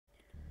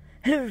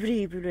Hello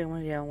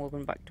everybody, and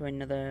welcome back to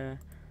another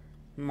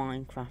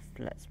Minecraft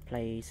Let's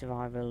Play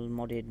survival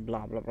modded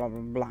blah blah blah blah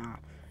blah.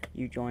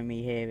 You join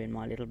me here in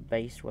my little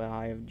base where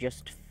I have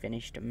just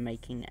finished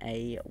making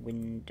a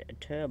wind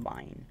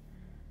turbine.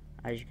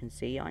 As you can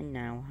see, I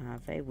now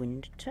have a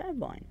wind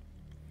turbine.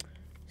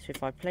 So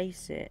if I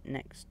place it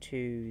next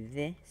to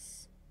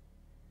this,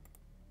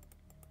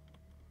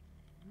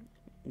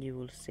 you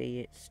will see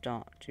it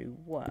start to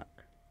work.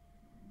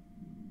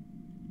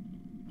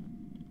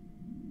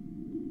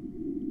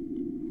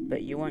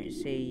 But you won't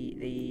see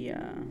the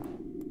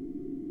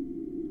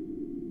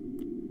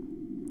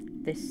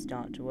this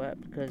start to work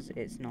because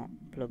it's not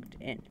plugged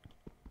in.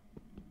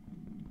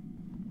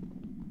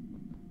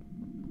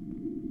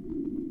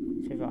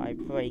 So if I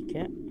break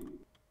it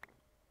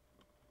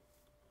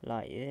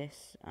like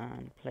this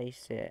and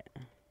place it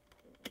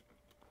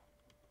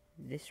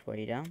this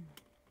way down,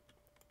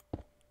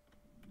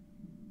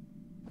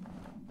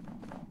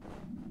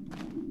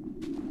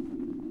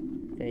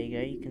 there you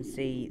go, you can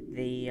see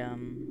the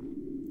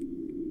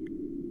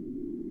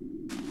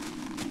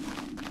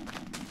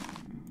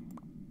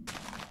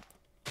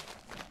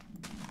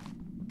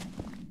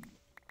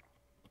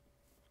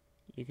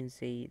you can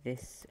see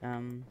this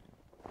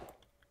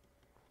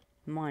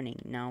mining.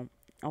 Now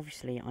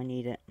obviously I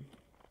need it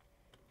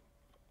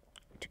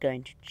to go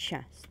into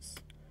chests,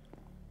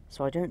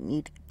 so I don't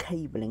need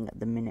cabling at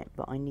the minute,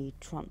 but I need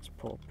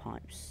transport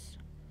pipes.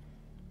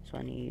 So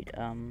I need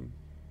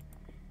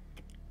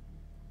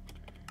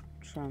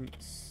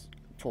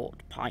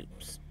transport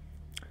pipes.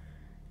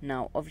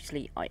 Now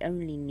obviously I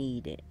only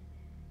need it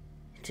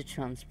to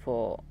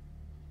transport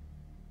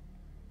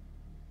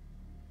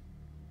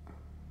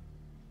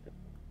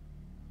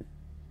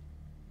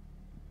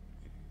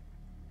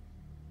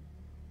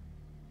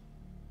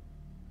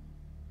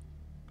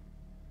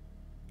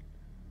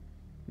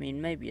I mean,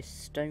 maybe a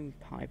stone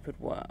pipe would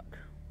work.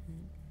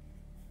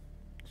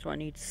 So I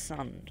need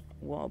sand.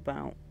 What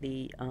about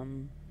the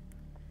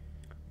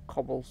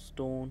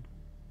cobblestone?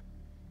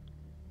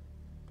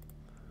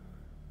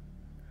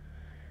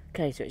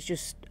 Okay, so it's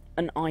just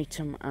an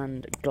item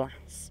and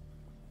glass.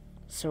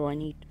 So I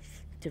need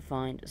to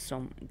find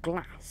some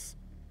glass.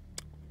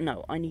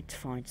 No, I need to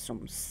find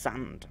some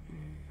sand.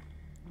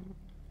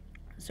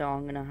 So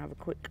I'm going to have a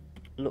quick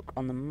look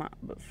on the map,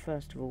 but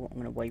first of all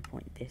I'm going to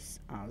waypoint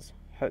this as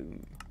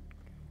home,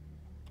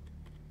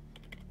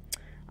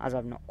 as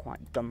I've not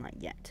quite done that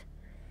yet.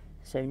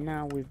 So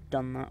now we've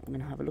done that, we're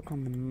going to have a look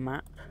on the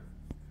map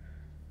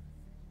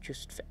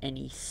just for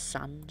any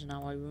sand.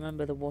 Now I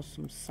remember there was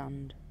some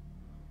sand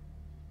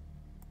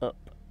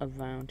up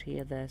around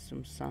here. There's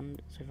some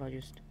sand, so if I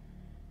just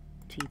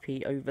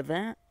TP over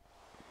there,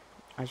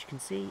 as you can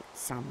see,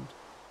 sand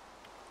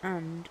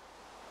and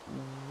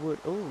wood.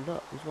 Oh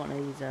look, there's one of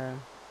these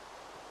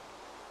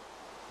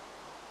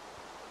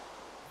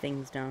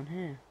things down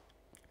here.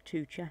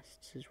 2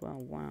 chests as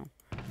well. Wow,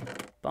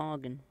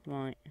 bargain.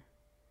 Right,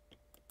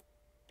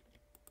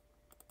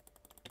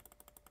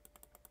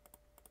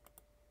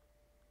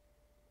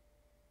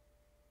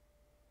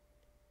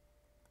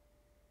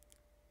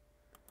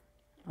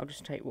 I'll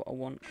just take what I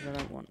want because I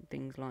don't want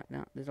things like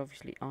that. There's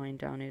obviously iron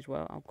down here as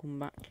well. I'll come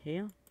back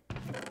here.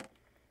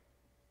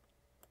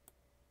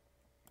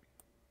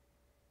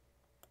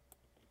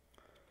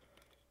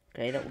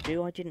 Okay, that will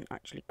do. I didn't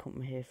actually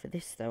come here for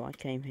this though. I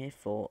came here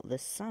for the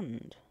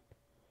sand.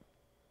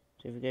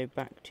 So if we go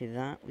back to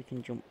that, we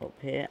can jump up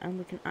here and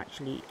we can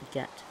actually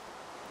get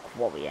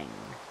quarrying,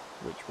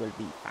 which will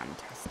be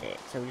fantastic.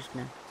 So we're just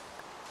going to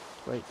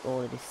break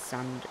all of this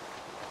sand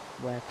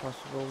where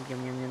possible.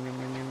 Yum, yum, yum,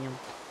 yum, yum, yum, yum.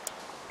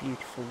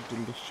 Beautiful,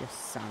 delicious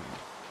sand.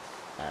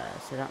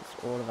 So that's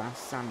all of our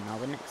sand. Now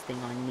the next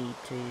thing I need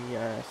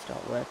to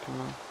start working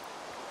on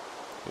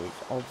is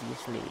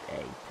obviously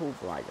a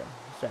pulverizer.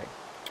 So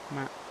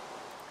map,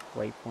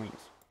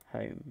 waypoints,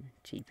 home,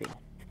 TP.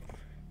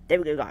 There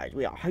we go guys,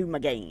 we are home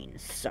again.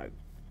 So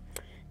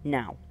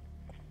now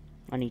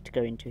I need to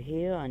go into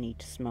here, I need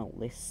to smelt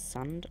this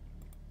sand,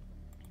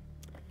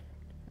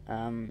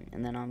 and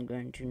then I'm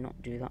going to not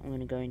do that. I'm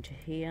going to go into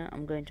here,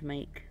 I'm going to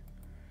make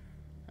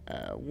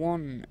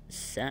one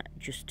set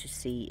just to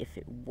see if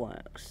it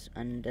works,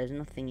 and there's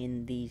nothing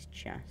in these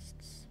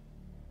chests,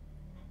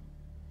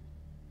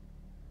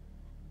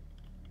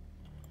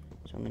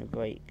 so I'm going to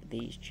break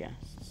these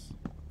chests,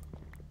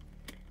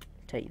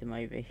 take them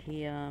over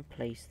here,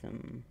 place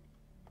them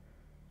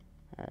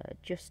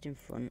just in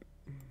front,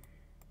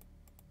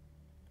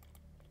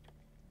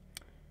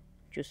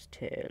 just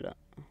here, look.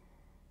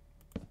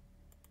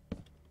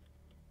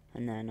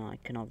 And then I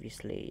can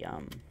obviously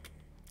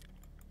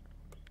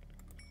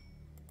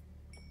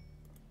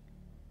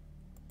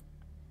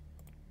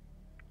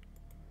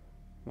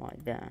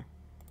right there.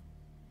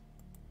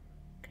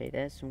 Okay,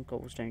 there's some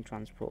cobblestone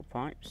transport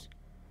pipes.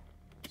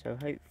 So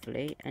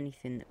hopefully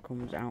anything that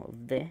comes out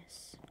of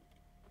this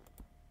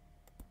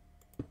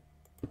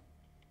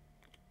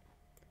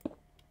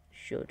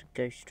should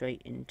go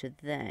straight into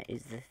there,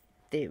 is the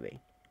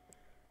theory.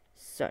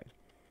 So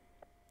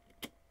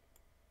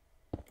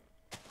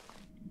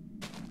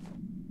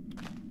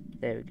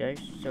There we go.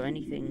 So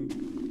anything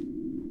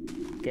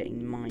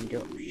getting mined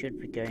up should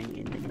be going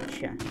in the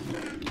chest.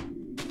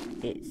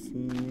 It's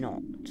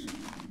not.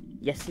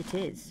 Yes, it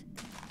is.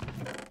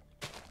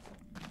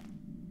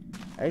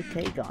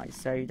 Okay, guys,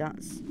 so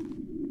that's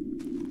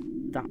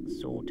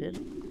sorted.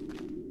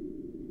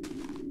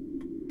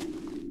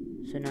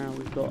 So now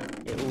we've got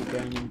it all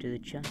going into the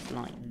chest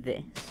like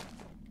this.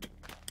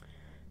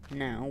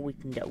 Now we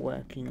can get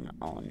working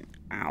on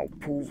our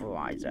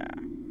pulverizer.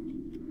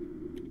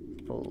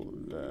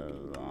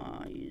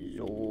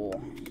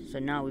 So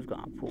now we've got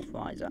our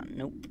pulverizer.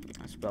 Nope,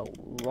 I spelled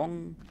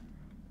wrong.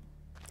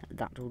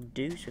 That'll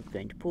do. So if we go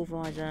into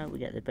pulverizer, we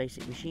get the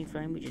basic machine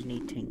frame. We just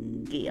need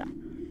tin gear.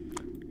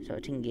 So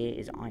tin gear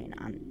is iron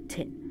and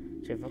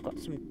tin. So if I've got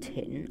some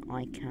tin,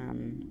 I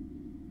can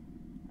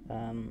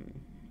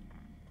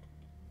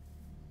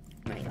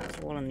that's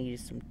all I need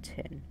is some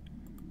tin.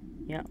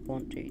 Yeah,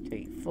 1, 2,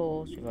 3,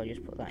 4. So if I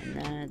just put that in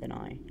there, then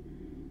I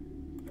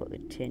put the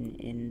tin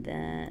in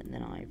there, and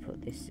then I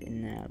put this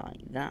in there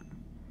like that,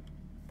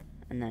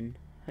 and then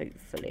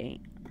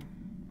hopefully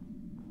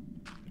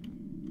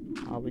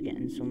I'll be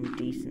getting some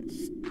decent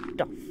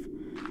stuff.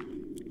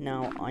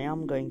 Now I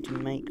am going to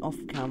make off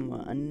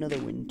camera another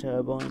wind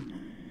turbine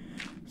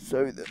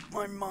so that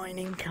my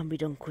mining can be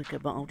done quicker,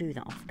 but I'll do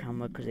that off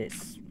camera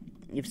because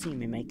you've seen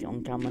me make it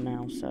on camera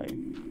now, so I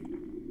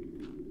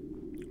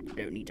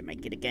don't need to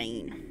make it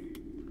again.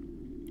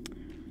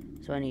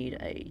 So I need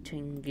a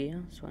tin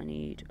gear, so I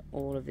need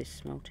all of this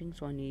smelting,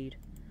 so I need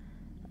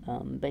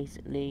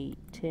basically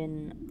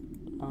tin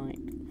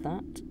like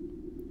that,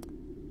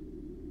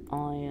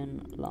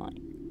 iron like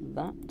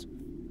that,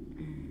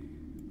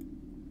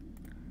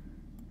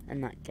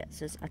 and that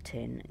gets us a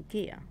tin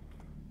gear.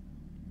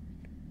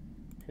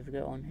 So if we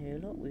go on here,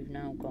 look, we've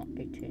now got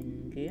a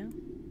tin gear.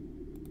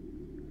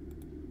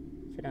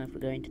 So now if we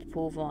go into the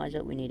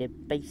pulverizer, we need a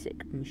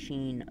basic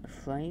machine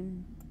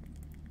frame.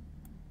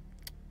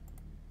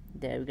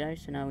 There we go,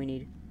 so now we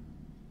need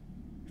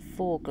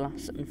 4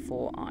 glass and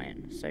 4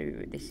 iron. So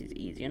this is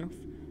easy enough.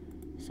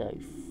 So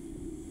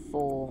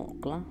 4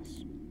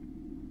 glass,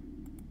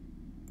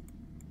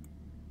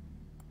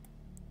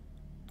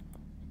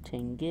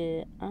 tin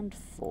gear, and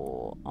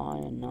 4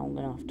 iron. Now I'm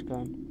going to have to go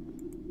and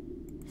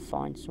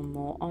find some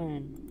more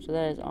iron. So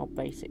there's our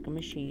basic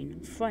machine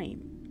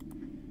frame.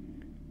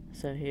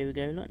 So here we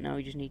go, look, now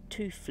we just need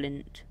 2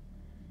 flint,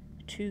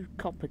 2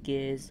 copper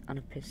gears, and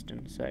a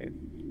piston. So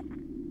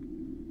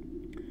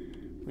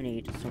we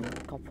need some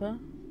copper.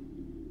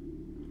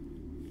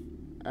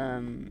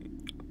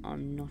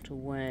 I'm not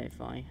aware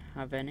if I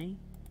have any.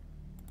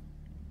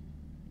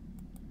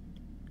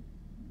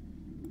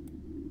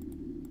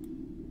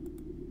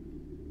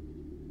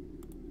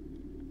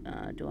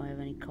 Do I have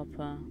any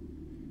copper?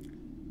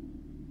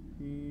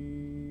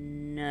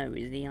 No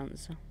is the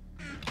answer.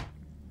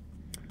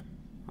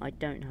 I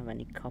don't have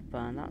any copper,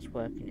 and that's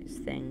working its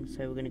thing,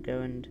 so we're going to go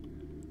and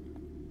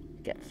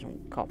get some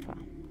copper.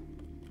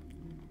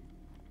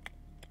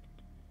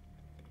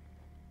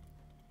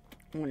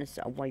 I'm going to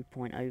set a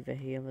waypoint over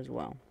here as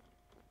well.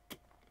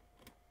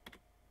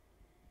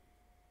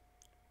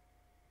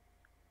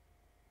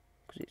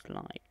 Because it's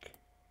like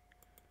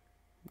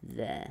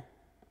there.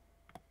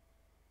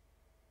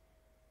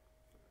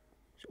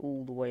 It's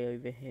all the way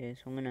over here,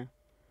 so I'm going to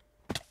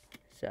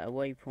set a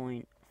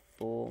waypoint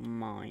for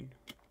mine.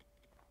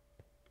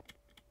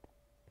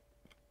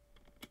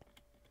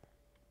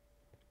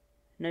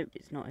 Nope,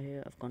 it's not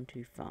here, I've gone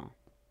too far.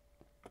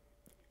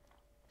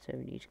 So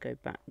we need to go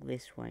back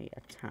this way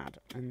a tad,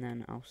 and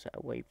then I'll set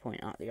a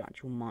waypoint at the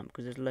actual mine,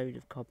 because there's loads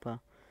of copper,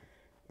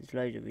 there's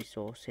loads of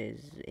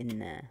resources in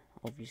there,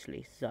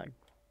 obviously. So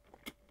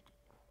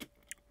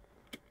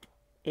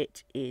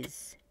it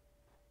is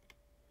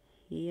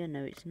here.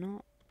 No, it's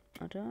not.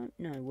 I don't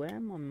know where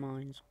my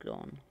mine's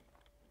gone.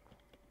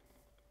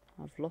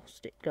 I've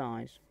lost it,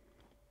 guys.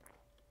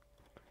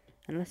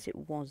 Unless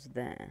it was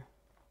there.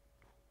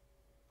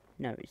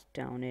 No, it's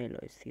down here,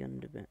 look, it's the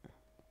under bit.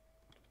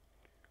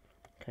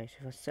 Okay,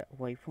 so if I set a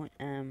waypoint,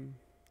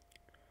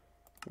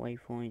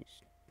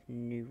 waypoints,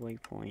 new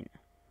waypoint,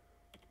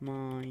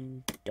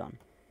 mine, done.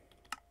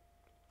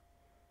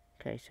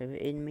 Okay, so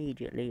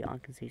immediately I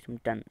can see some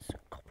dense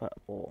copper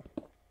ore.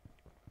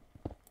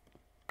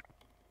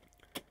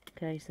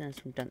 Okay, so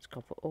there's some dense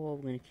copper ore.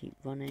 We're going to keep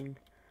running,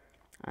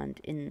 and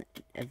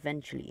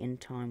eventually in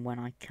time when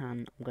I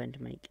can, I'm going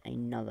to make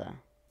another.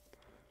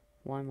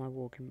 Why am I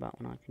walking back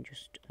when I can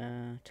just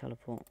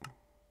teleport?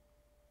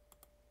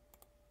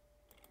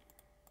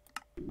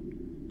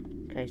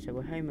 Okay, so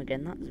we're home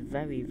again. That's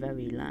very,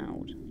 very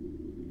loud.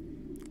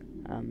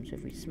 So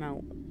if we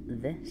smelt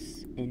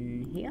this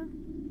in here,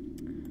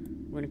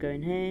 we're going to go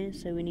in here.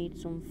 So we need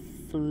some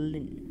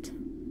flint.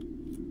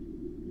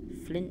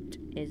 Flint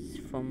is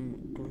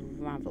from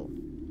gravel.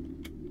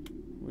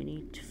 We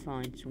need to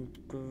find some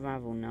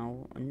gravel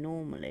now.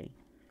 Normally,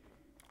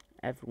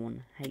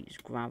 everyone hates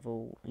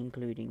gravel,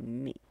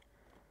 including me.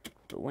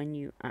 But when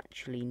you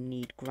actually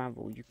need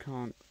gravel, you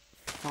can't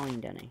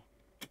find any.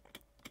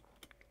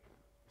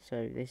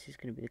 So this is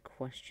going to be the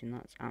question.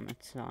 That's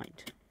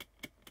amatite.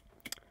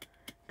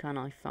 can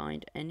I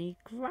find any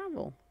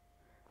gravel?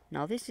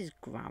 Now this is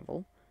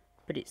gravel,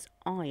 but it's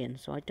iron,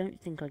 so I don't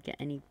think I get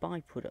any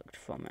byproduct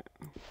from it.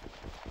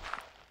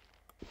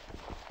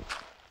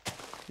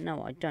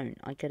 No, I don't.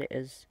 I get it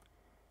as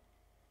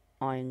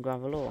iron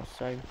gravel ore,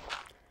 so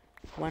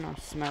when I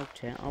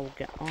smelt it, I will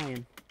get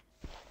iron,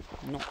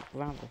 not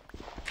gravel.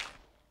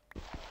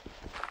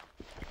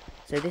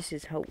 So this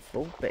is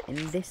helpful, but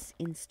in this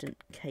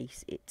instant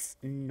case, it's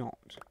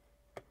not.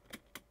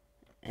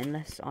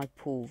 Unless I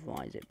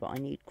pulverise it, but I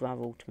need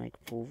gravel to make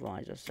a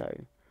pulverizer,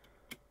 so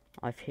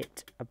I've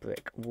hit a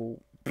brick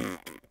wall.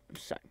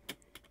 So,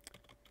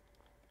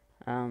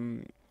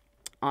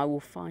 I will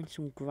find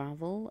some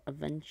gravel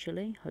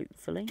eventually,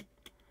 hopefully.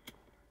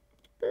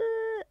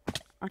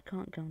 But I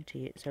can't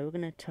guarantee it, so we're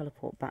going to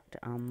teleport back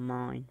to our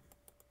mine.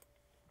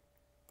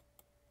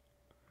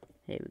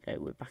 Here we go,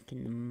 we're back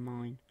in the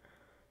mine.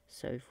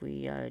 So if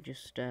we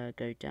just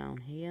go down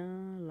here,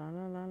 la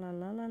la la la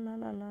la la la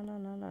la la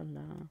la la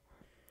la.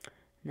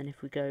 And then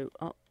if we go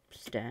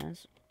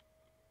upstairs,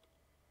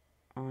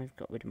 I've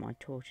got rid of my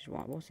torches.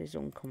 Right, what's this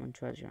uncommon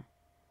treasure?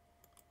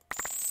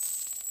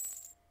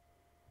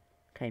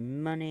 Okay,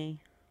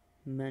 money,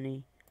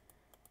 money,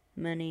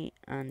 money,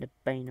 and a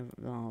bane of...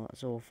 Oh,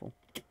 that's awful.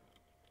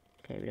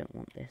 Okay, we don't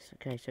want this.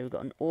 Okay, so we've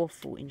got an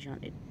awful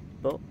enchanted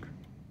book.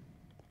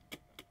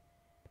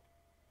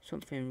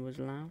 Something was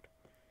loud.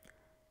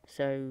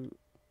 So,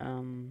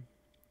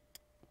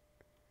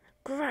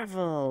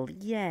 gravel!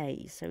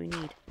 Yay! So we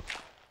need...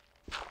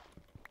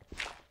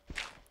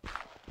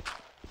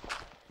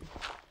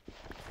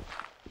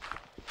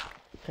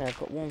 Okay, I've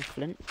got 1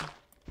 flint.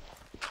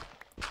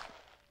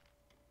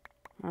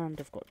 And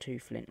I've got 2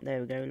 flint. There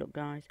we go, look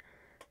guys.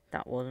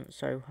 That wasn't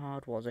so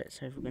hard, was it?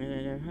 So if we're going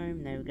to go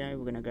home, there we go,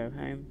 we're going to go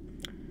home.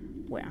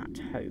 We're at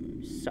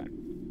home. So,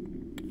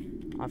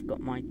 I've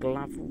got my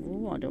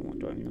gravel. I don't want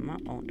to go in the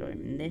map, I want to go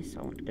in this.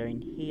 I want to go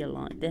in here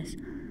like this.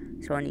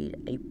 So I need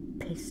a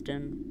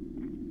piston.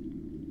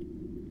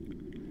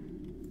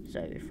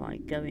 So if I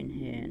go in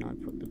here and I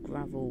put the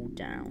gravel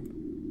down,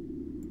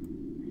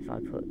 if I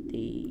put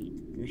the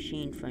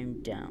machine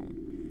foam down,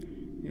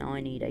 now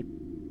I need a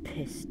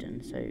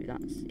piston, so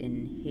that's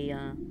in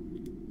here.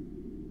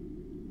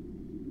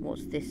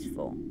 What's this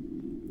for?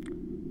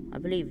 I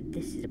believe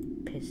this is a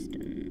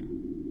piston.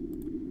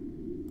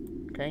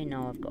 Okay,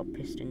 now I've got a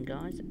piston,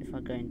 guys. If I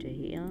go into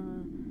here,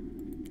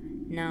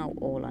 now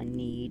all I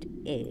need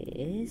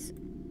is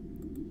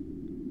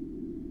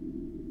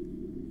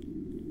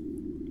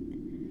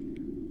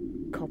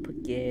copper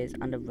gears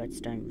and a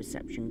redstone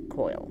reception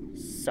coil.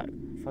 So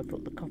if I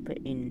put the copper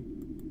in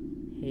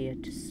here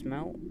to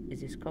smelt,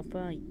 is this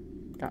copper?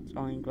 That's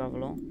iron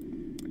gravel ore.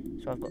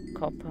 So I've got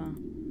copper.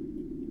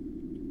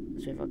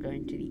 So if I go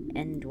into the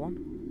end one,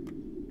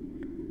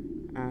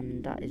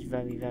 and that is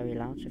very, very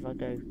loud. So if I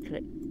go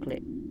click,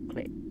 click,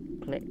 click,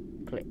 click,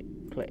 click,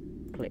 click,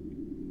 click.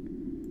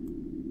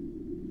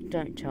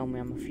 Don't tell me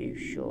I'm a few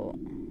short.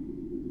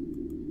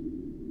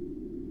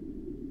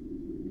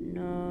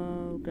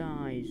 No,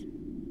 guys.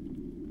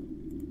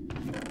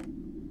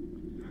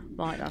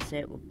 Right, that's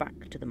it. We're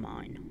back to the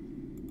mine.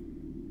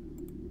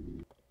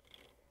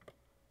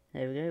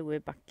 There we go, we're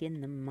back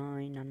in the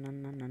mine. Na, na,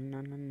 na, na,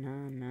 na,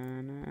 na,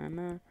 na, na,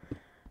 na.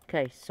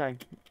 Okay, so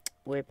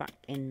we're back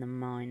in the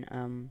mine.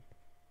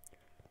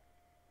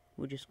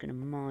 We're just gonna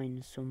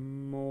mine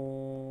some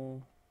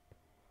more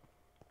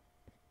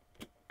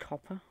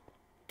copper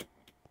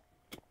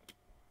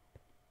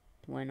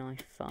when I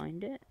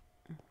find it,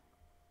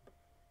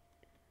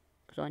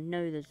 because I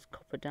know there's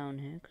copper down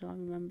here because I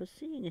remember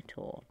seeing it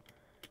all.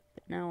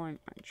 But now I'm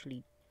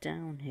actually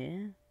down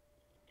here,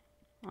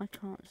 I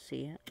can't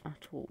see it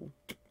at all.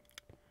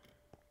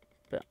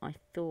 But I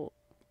thought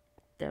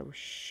there were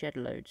shed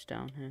loads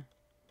down here.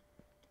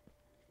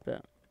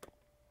 But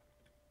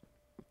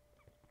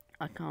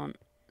I can't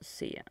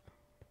see it.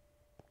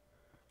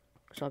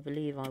 Because I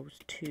believe I was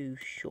too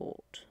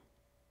short.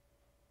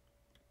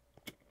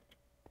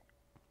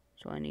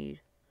 So I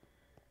need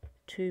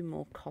 2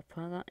 more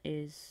copper. That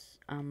is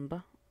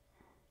amber.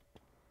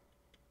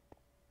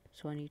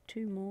 So I need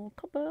 2 more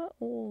copper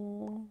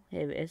ore.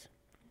 Here it is.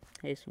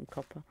 Here's some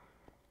copper.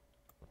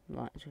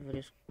 Right, so if I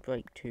just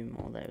break 2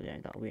 more, there we go,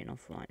 that'll be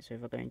enough. Right, so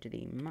if I go into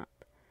the map,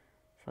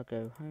 if I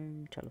go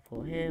home,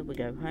 teleport here, we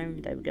go home,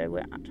 there we go, we're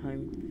at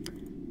home.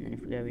 And then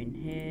if we go in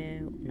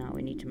here, now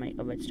we need to make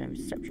a redstone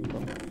reception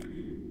coil.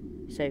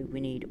 So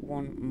we need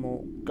 1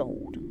 more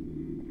gold.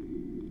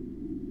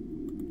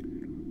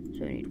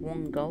 So we need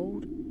 1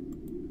 gold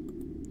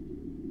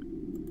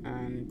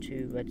and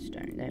 2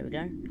 redstone, there we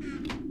go.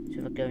 So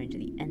if I go into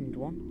the end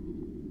one,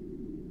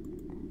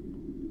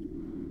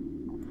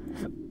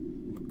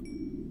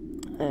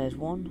 there's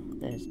 1,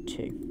 there's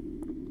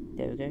 2.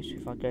 There we go, so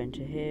if I go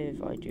into here,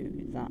 if I do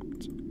that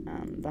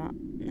and that,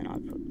 and then I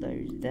put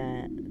those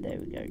there, there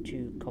we go,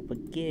 2 copper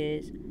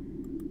gears.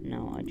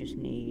 Now I just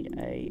need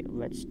a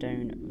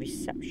redstone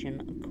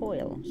reception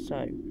coil.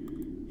 So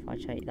if I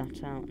take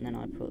that out and then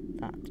I put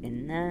that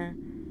in there,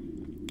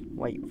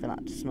 wait for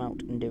that to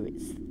smelt and do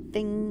its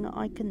thing,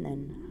 I can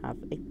then have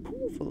a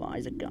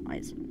pulverizer,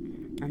 guys.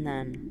 And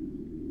then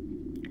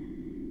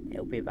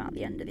it'll be about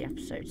the end of the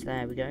episode. So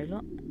there we go,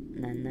 look.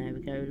 And then there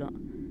we go, look.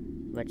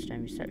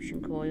 Redstone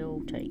reception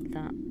coil, take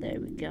that. There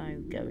we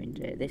go. Go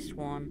into this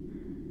one.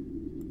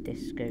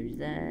 This goes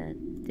there.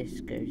 This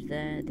goes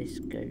there. This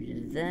goes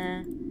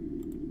there.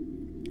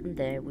 And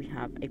there we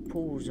have a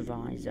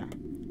pulverizer.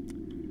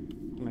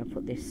 I'm going to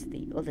put this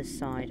the other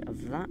side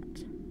of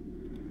that.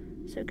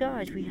 So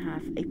guys, we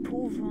have a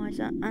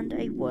pulverizer and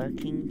a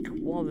working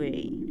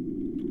quarry.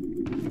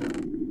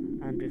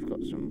 And we've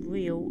got some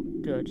real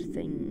good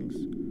things.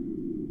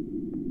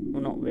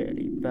 Well, not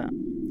really, but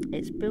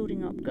it's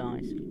building up,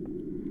 guys.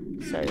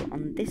 So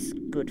on this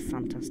good,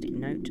 fantastic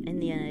note,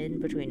 in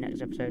between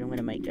next episode, I'm going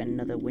to make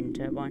another wind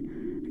turbine.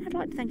 And I'd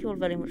like to thank you all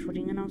very much for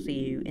watching, and I'll see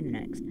you in the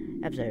next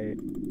episode.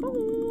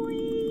 Bye!